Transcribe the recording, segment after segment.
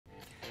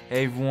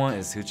Hey everyone,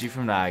 it's Hoochie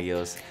from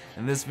Nagios.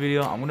 In this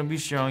video, I'm going to be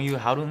showing you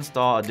how to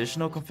install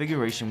additional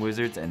configuration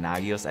wizards in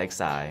Nagios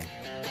XI.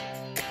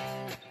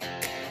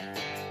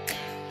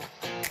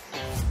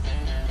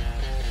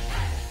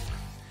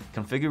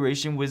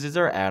 Configuration wizards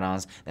are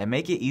add-ons that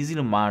make it easy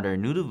to monitor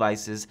new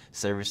devices,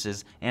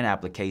 services, and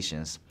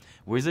applications.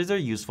 Wizards are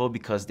useful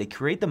because they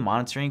create the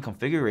monitoring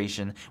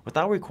configuration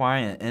without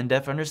requiring an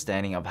in-depth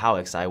understanding of how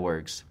XI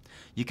works.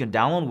 You can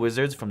download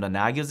wizards from the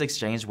Nagios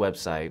Exchange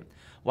website.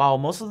 While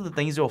most of the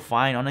things you'll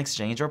find on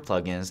Exchange are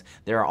plugins,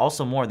 there are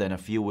also more than a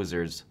few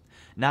wizards.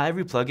 Not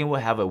every plugin will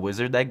have a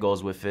wizard that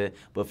goes with it,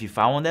 but if you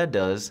found one that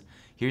does,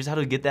 here's how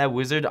to get that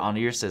wizard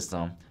onto your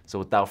system. So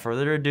without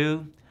further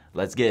ado,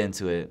 let's get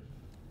into it.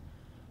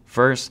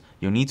 First,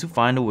 you'll need to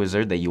find a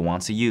wizard that you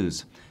want to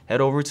use. Head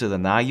over to the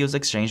Nagios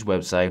Exchange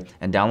website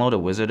and download a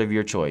wizard of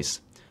your choice.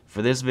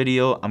 For this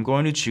video, I'm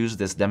going to choose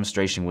this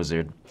demonstration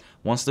wizard.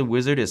 Once the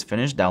wizard is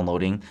finished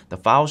downloading, the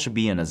file should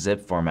be in a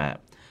zip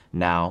format.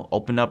 Now,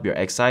 open up your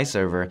XI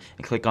server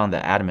and click on the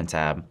Admin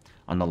tab.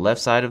 On the left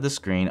side of the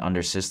screen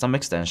under System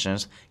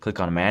Extensions, click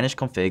on Manage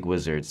Config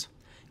Wizards.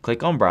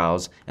 Click on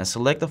Browse and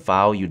select the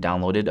file you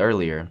downloaded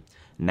earlier.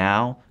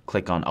 Now,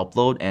 click on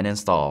Upload and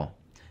Install.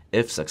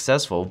 If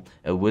successful,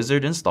 a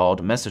wizard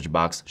installed message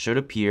box should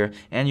appear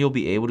and you'll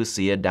be able to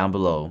see it down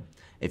below.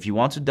 If you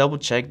want to double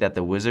check that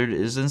the wizard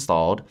is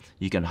installed,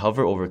 you can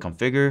hover over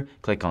Configure,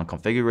 click on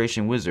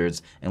Configuration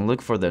Wizards, and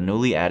look for the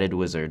newly added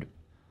wizard.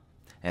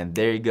 And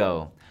there you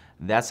go.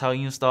 That's how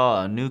you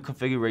install a new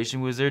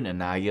configuration wizard in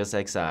Nagios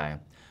XI.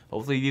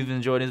 Hopefully you've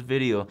enjoyed this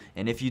video,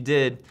 and if you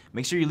did,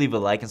 make sure you leave a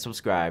like and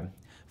subscribe.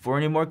 For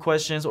any more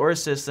questions or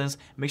assistance,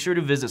 make sure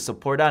to visit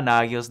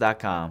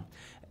support.nagios.com.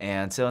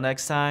 And until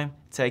next time,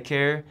 take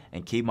care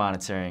and keep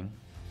monitoring.